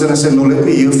we do this? And I said, no, let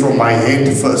me hear from my head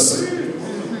first.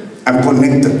 I'm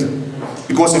connected.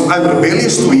 Because if I'm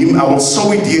rebellious to Him, I will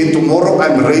sow it here, and tomorrow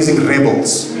I'm raising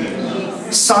rebels.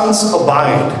 Sons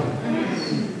abide.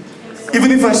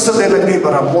 Even if I sit there like, hey,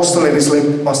 but Apostle, and it's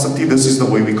like, Pastor T, this is the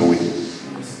way we're going.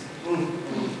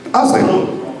 Ask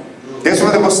them. That's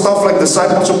why there was stuff like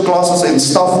discipleship classes and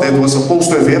stuff that was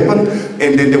supposed to have happened,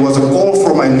 and then there was a call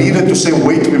from my leader to say,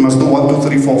 wait, we must do 1, 2,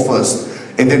 3, 4 first.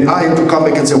 And then I had to come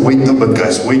back and say, wait a bit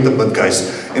guys, wait a bit guys.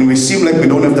 And we seem like we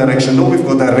don't have direction. No, we've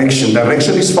got direction.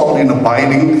 Direction is found in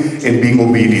abiding and being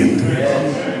obedient.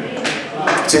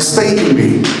 Just stay in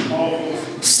me.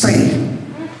 Stay.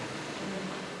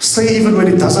 Stay even when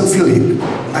it doesn't feel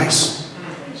nice.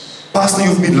 Pastor,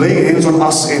 you've been laying hands on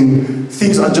us and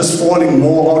things are just falling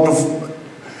more out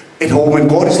of at home. And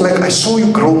God is like, I saw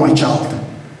you grow, my child.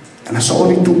 And I saw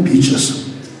only 2 peaches.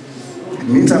 It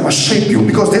means I must shape you.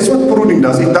 Because that's what pruning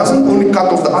does. It doesn't only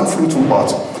cut off the unfruitful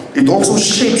parts. It also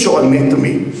shapes your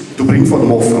anatomy to bring forth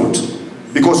more fruit.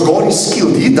 Because God is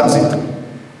skilled. He does it.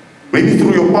 Maybe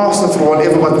through your pastor, through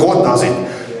whatever, but God does it.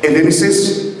 And then He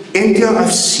says, India,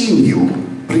 I've seen you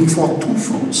bring forth 2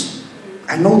 fruits.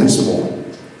 I know there's more.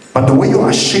 But the way you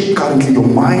are shaped currently, your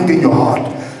mind and your heart,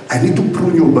 I need to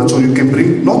prune you a bit so you can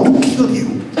bring, not to kill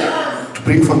you, to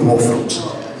bring forth more fruits.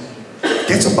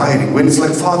 That's abiding. When it's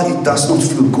like, Father, it does not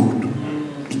feel good.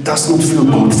 It does not feel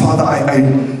good. Father,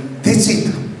 that's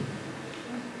it.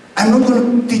 I'm not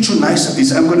going to teach you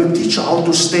niceties. I'm going to teach you how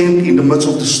to stand in the midst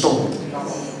of the storm.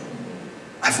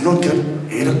 I've not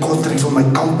had a contract for my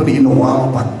company in a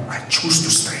while, but I choose to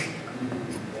stay.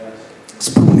 It's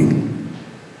pruning.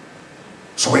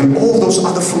 So when all those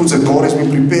other fruits that God has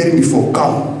been preparing me for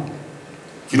come,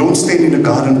 you don't stand in the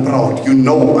garden proud. You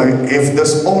know I have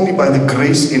this only by the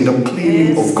grace and the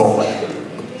cleaning of God.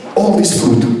 All this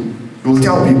fruit, you will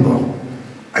tell people,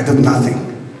 I did nothing.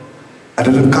 I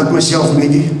didn't cut myself,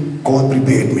 maybe God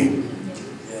prepared me.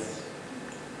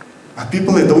 But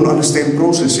people that don't understand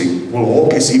processing will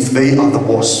walk as if they are the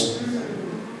boss.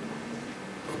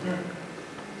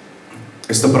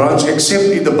 As the branch, except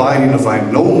it abide in the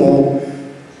vine, no more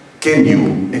can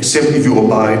you, except if you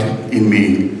abide in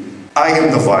me. I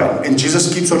am the vine. And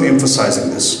Jesus keeps on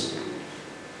emphasizing this.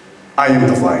 I am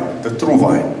the vine, the true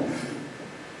vine.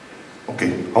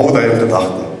 Okay, how would I have the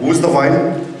doctor? Who is the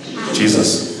vine?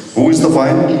 Jesus. Who is the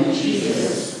vine?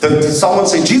 Jesus. Did someone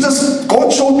say, Jesus,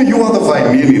 God showed me you are the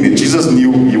vine. Meaning Jesus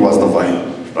knew He was the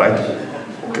vine. Right?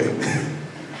 Okay.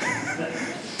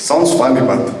 Sounds funny,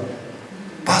 but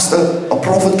Pastor, a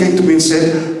prophet came to me and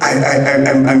said,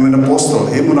 I'm an apostle.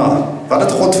 Hey, Mona, wat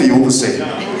het God vir jou gesê?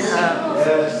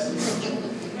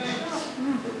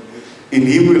 In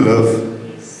Him we live,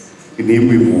 in Him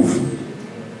we move.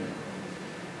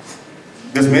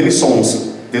 There's many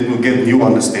songs that will get new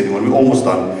understanding when we're almost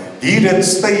done. He that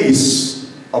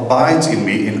stays, abides in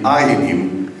me, and I in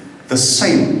him, the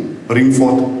same bring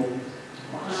forth.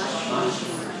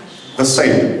 The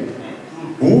same.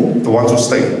 Who? The ones who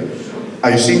stay.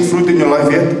 Are you seeing fruit in your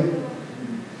life yet?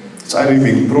 It's either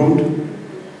being pruned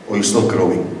or you're still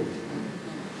growing.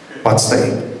 But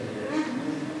stay.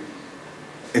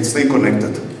 And stay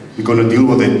connected. We're going to deal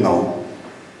with it now.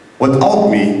 Without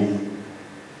me,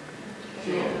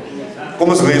 kom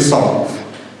ons lees saam.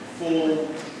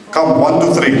 Come, 1,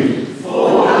 2, 3.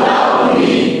 For without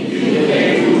me, you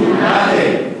can do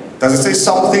nothing. Does it say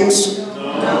some things?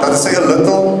 No. Does it say a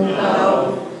little?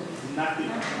 No.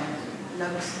 Nothing.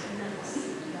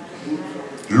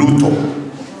 Luto,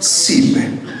 sipe,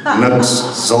 niks,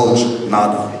 zilch,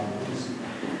 nada.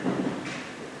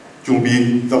 You'll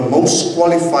be the most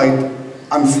qualified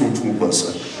unfruitful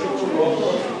person.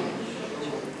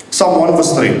 Psalm 1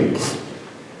 verse 3.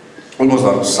 Almost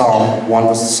done.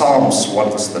 Psalms 1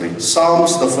 verse 3.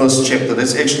 Psalms, the first chapter.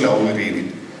 That's actually how we read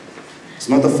it. It's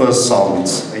not the first psalm.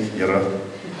 It's hey, Here.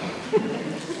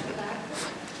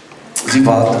 Is die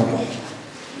water nog?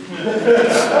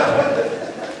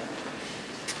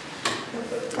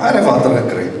 Hy het water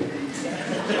gekry.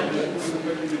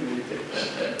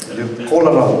 The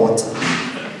cholera water.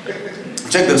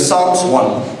 Check the Psalms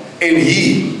 1. And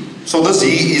he, so this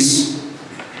he is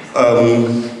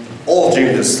all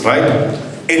genders, right?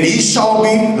 And he shall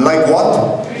be like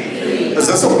what? Is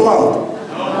this a plant?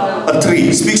 A tree.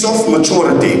 It speaks of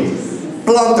maturity.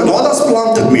 Planted. What does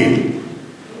planted mean?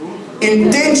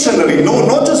 Intentionally. No,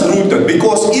 not just rooted.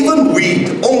 Because even weeds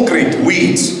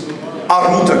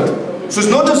are rooted. So it's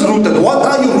not just rooted. What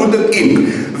are you rooted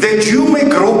in? That you may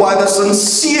grow by the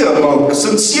sincere milk.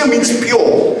 Sincere means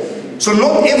pure. So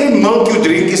not every milk you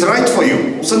drink is right for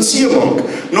you. Sincere milk.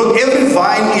 Not every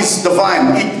vine is the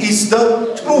vine. It is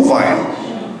the true vine.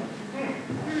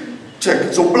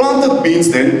 Check. So planted means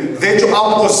then that you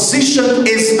are positioned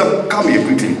as the, come here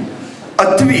quickly,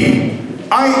 a tree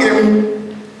I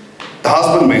am the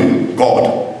husbandman,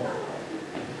 God.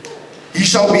 He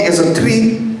shall be as a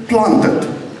tree planted.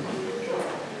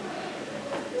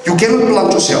 You cannot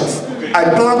plant yourself. I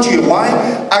plant you. Why?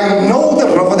 I know the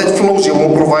river that flows here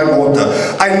will provide water.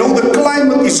 I know the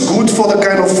climate is good for the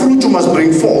kind of fruit you must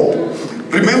bring forth.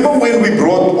 Remember when we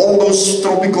brought all those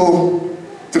tropical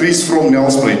trees from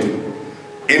Nelspruit?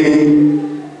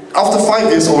 And after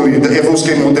 5 years only, the Evos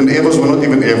came out, and the Evos were not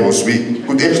even Evos. We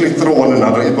could actually throw one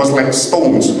another. It was like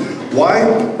stones. Why?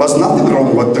 There was nothing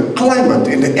wrong, but the climate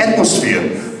and the atmosphere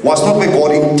was not where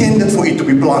God intended for it to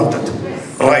be planted.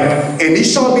 Right? And it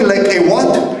shall be like a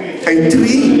what? A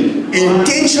tree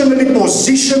intentionally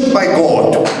positioned by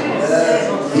God.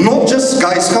 Not just,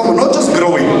 guys, come on, not just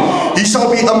growing. He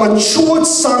shall be a matured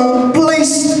son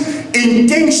placed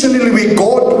intentionally where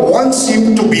God wants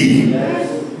him to be.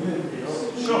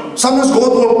 Sometimes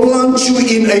God will plant you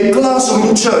in a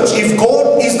classroom church. If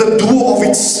God is the doer of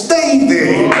it, stay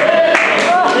there.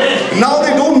 Now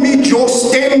they don't meet your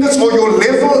standards or your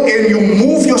level, and you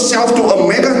move yourself to a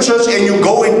mega church and you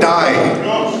go and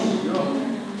die.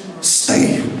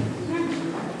 Stay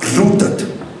rooted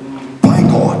by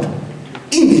God,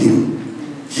 in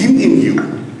Him in you,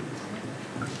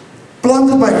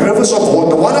 planted by rivers of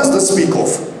water. What does this speak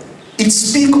of? It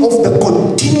speaks of the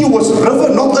continuous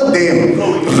river, not a dam.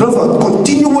 River,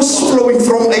 continuous flowing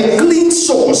from a clean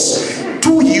source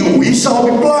to you. He shall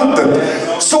be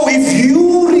planted. So if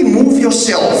you remove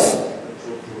yourself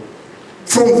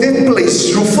from that place,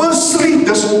 you firstly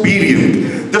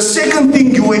disobedient. The second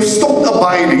thing, you have stopped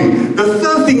abiding. The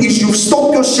third thing is you've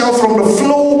stopped yourself from the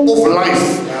flow of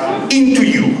life into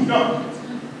you.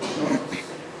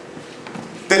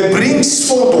 That brings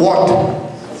forth what?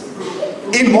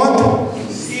 In what?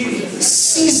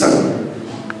 Season.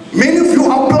 Many of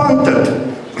you are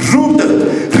planted,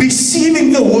 rooted,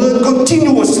 receiving the word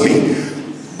continuously.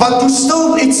 But you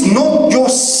still, it's not your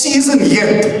season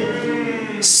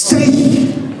yet.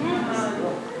 Stay.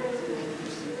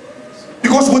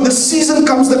 Because with the season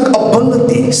comes the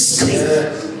ability.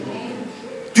 Stay.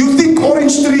 Do you think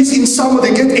orange trees in summer,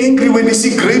 they get angry when they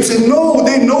see grapes? And no,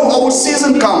 they know our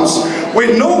season comes.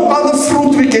 When no other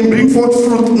fruit we can bring forth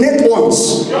fruit, net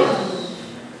once.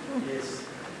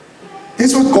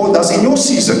 That's what God does in your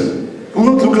season. It will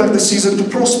not look like the season to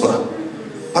prosper.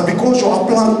 But because you are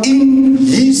planted in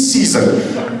His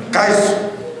season. Guys,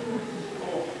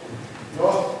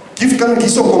 gift kan ek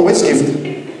hierso kom, where's gift?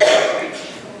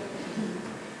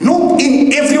 Not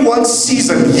in everyone's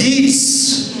season,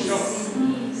 His.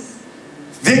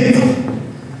 Then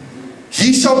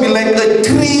he shall be like a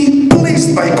tree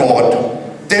placed by God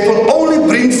that will only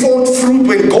bring forth fruit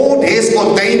when God has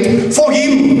ordained for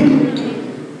him.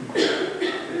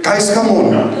 Guys, come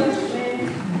on.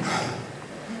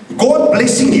 God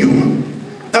blessing you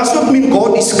does not mean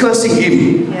God is cursing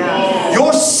him.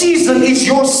 Your season is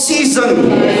your season.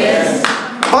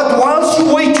 But whilst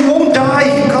you wait, you won't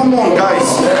die. Come on,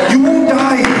 guys. You won't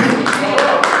die.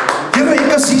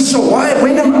 So why?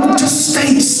 When just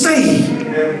stay.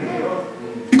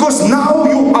 Because now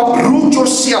you uproot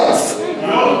yourself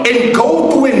and go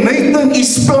to where Nathan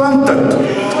is planted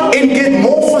and get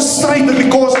more frustrated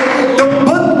because the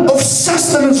bit of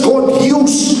sustenance God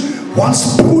used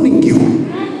was pruning you.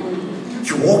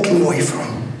 You're walking away from.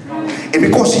 And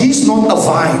because He's not a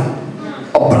vine,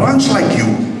 a branch like you,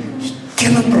 He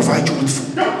cannot provide you with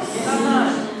food.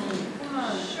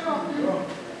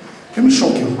 Let me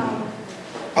shock you.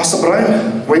 Pastor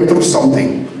Brian went through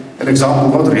something. An example,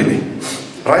 not really.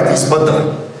 Right? He's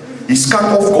bitter. He's cut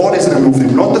off. God has removed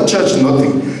him. Not the church,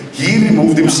 nothing. He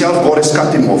removed himself. God has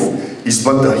cut him off. He's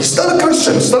bitter. He's still a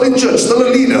Christian, still in church, still a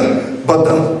leader.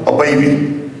 Bitter. A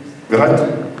baby. Right?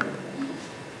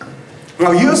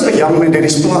 Now here's a young man that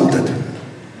is planted.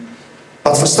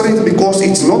 But frustrated because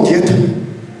it's not yet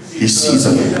his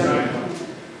season.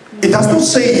 It does not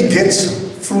say he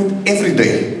gets fruit every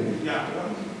day.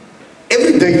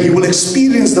 Every day he will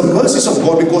experience the mercies of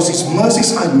God because His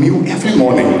mercies are new every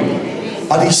morning.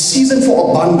 But His season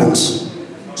for abundance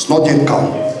is not yet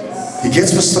come. He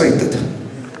gets frustrated.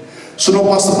 So now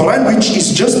Pastor Brian, which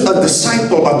is just a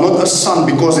disciple but not a son,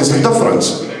 because there's a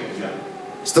difference.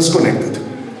 It's disconnected.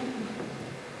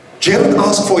 Jared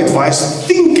asked for advice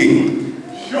thinking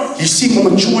he seemed a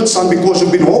matured son because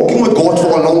you've been walking with God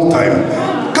for a long time.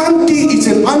 Kanti is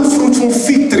an unfruitful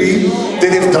fig tree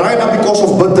that have dried up because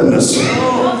of bitterness.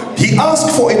 He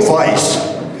asked for advice.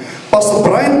 Pastor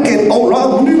Brian can, hoe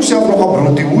doen yourself nog op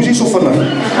broodie? Hoe is hy so vinnig?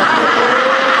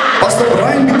 Pastor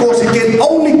Brian, because he can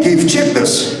only give, check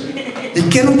this, he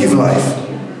cannot give life.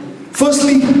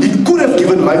 Firstly, he could have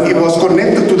given life if he was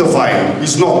connected to the vine.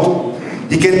 He's not.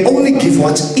 He can only give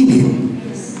what's in him.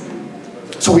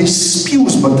 So he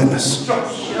spews bitterness.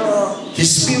 He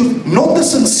spews, not the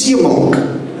sincere milk.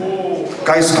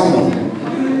 Guys, come on.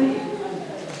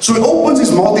 So he opens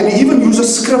his mouth and he even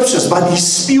uses scriptures, but he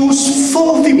spews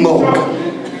filthy milk.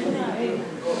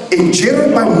 And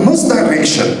Jared, by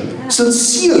misdirection,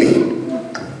 sincerely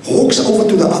walks over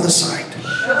to the other side.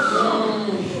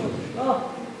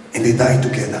 And they die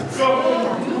together.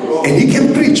 And he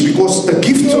can preach because the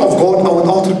gifts of God are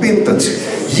without repentance.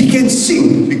 He can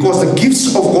sing because the gifts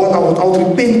of God are without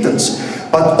repentance.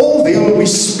 But all they will be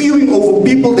spewing over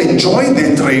people that join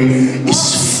their train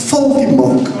is filthy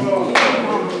milk.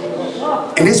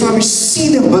 And that's why we see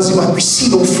them busy, but we see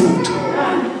no fruit.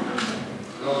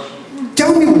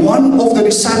 Tell me one of the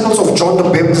disciples of John the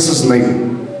Baptist's name.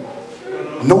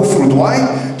 No fruit.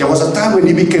 Why? There was a time when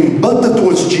he became bitter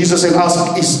towards Jesus and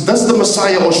asked, is this the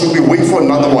Messiah or should we wait for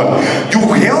another one? You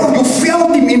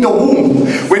felt him in the womb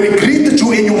when he greeted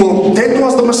you and that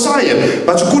was the Messiah.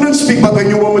 But you couldn't speak. But when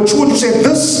you were mature, you said,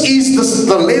 this is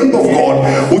the Lamb of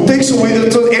God who takes away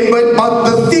the sin. But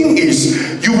the thing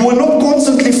is, you were not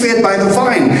constantly fed by the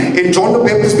vine. And John the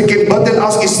Baptist became bitter and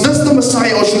asked, is this the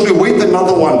Messiah or should we wait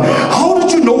another one? How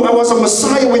did you know I was a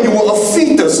Messiah when you were a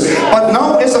fetus? But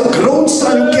now as a grown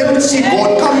son, you cannot see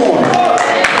God. Come on.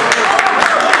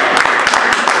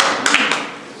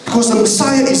 Because the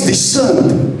Messiah is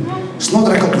discerned. It's not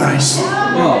recognized.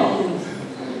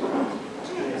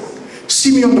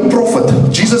 Simeon the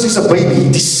prophet, Jesus is a baby.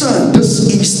 He discerned this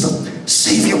is the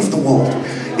Savior of the world.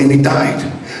 And he died.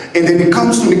 And then he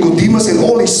comes to Nicodemus and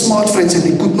all his smart friends and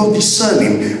they could not discern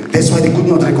him. That's why they could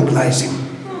not recognize him.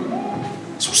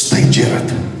 So stay,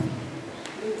 Jared.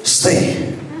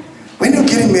 Stay. When you're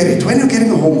getting married, when you're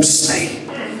getting a home, stay.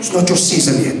 It's not your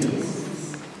season yet.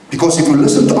 Because if you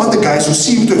listen to other guys who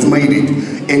seem to have made it,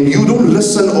 and you don't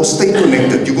listen or stay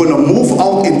connected, you're going to move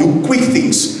out and do quick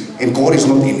things, and God is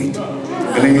not in it.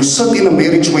 And then you sit in a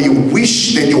marriage where you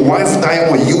wish that your wife die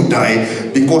or you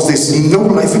die, because there's no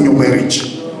life in your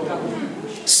marriage.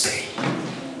 Stay.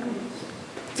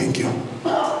 Thank you.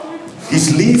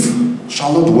 His leaf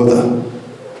shall not wither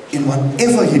in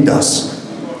whatever he does.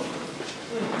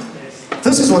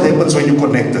 This is what happens when you're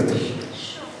connected.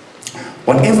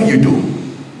 Whatever you do,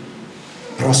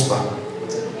 prosper.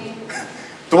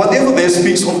 So whatever there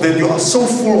speaks of that, you are so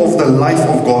full of the life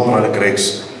of God, Brother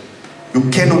Grace, you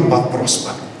cannot but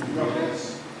prosper.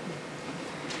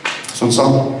 So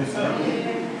son,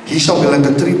 he shall be like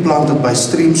a tree planted by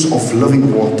streams of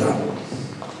living water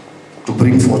to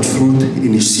bring forth fruit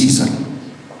in his season,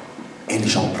 and he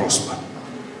shall prosper.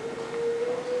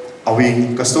 Are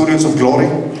we custodians of glory?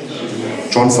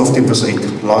 John 15 verse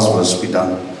 8, last verse, be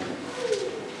done.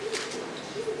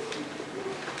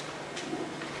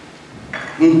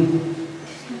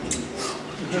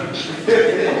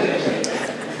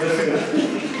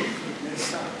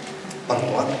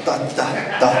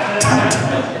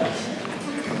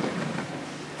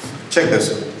 Check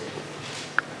this.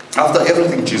 After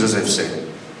everything Jesus has said,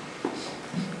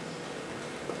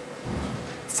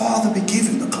 Father, we give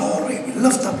you the glory. We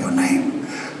lift up your name.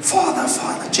 Father,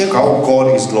 Father. Check how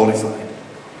God is glorified.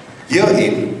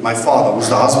 Herein, my Father, who's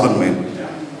the husbandman.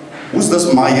 Who's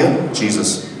this Maya?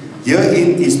 Jesus.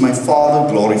 Herein is my Father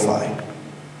glorified.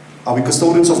 Are we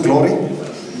custodians of glory?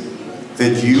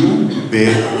 That you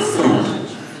bear fruit.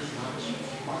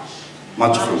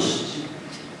 Much fruit.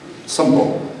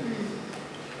 Simple.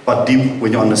 But deep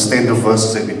when you understand the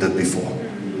verses that we did before.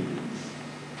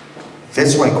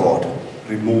 That's why God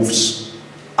removes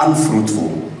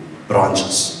unfruitful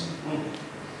branches.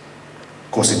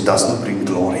 Because it does not bring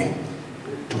glory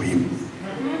to Him.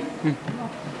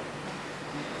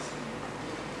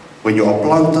 When you are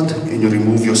planted and you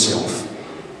remove yourself,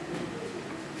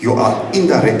 you are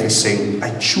indirectly saying,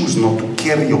 I choose not to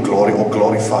carry your glory or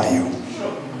glorify you.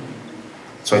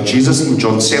 So Jesus in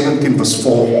John 17 verse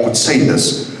 4 could say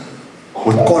this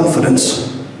with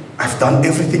confidence, I've done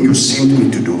everything you sent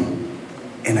me to do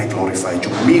and I glorified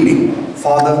you. Meaning,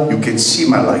 Father, you can see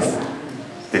my life.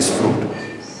 There's fruit.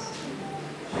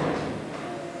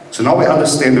 So now we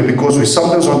understand that because we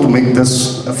sometimes want to make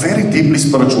this a very deeply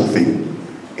spiritual thing.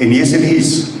 And yes, it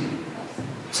is. It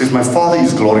says, my Father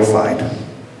is glorified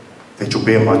that you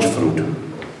bear much fruit.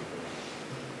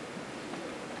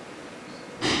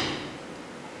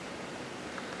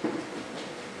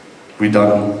 We're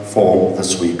done for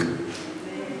this week.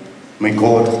 May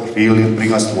God really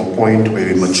bring us to a point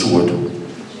where we matured.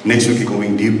 Next week we're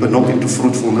going deeper, not into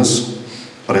fruitfulness,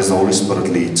 but as the Holy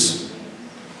Spirit leads.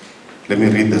 Let me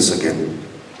read this again.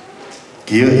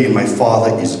 Herein my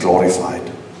Father is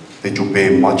glorified, that you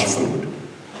bear much fruit.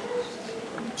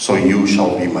 So you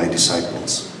shall be my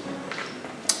disciples.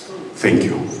 Thank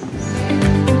you.